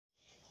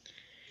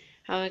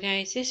Hello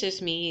guys, this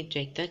is me,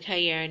 Jake the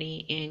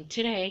Coyote, and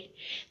today,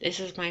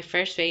 this is my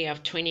first video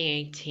of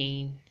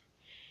 2018,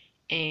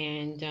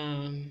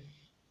 and,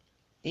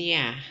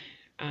 yeah,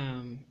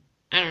 I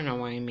don't know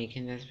why I'm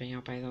making this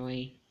video, by the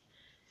way.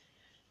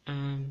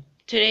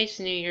 Today's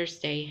New Year's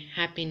Day.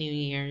 Happy New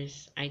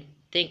Year's. I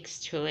think it's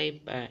too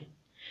late, but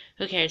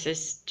who cares?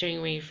 It's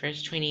January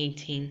 1st,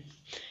 2018,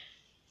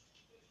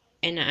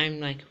 and I'm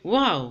like,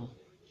 whoa,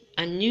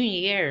 a new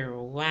year,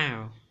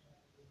 wow.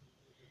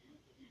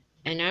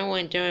 And I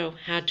wonder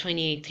how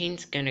 2018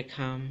 is gonna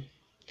come.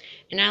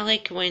 And I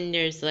like when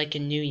there's like a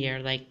new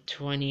year, like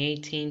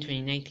 2018,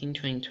 2019,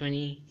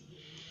 2020.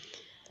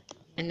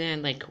 And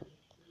then like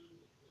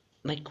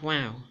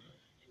wow,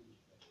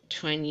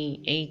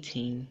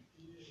 2018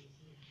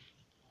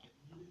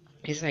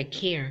 is like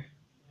here.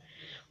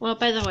 Well,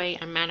 by the way,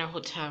 I'm at a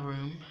hotel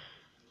room,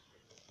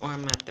 or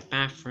I'm at the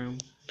bathroom.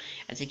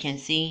 As you can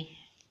see,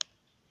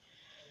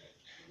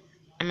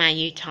 I'm at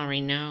Utah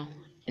right now.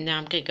 And now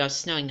I'm gonna go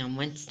snowing on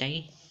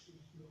Wednesday.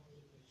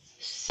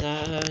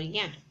 So,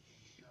 yeah.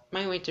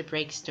 My winter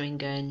break's doing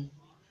good.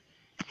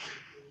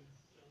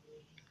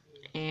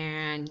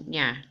 And,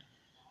 yeah.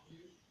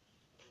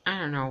 I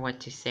don't know what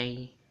to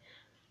say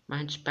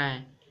much, but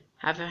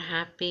have a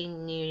happy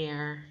New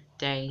Year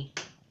day.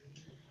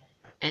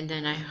 And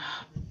then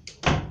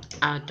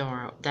that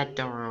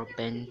door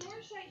opened.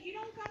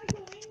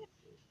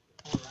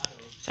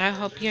 So I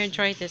hope you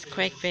enjoyed this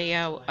quick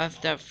video of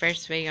the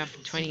first video of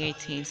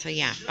 2018. So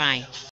yeah, bye.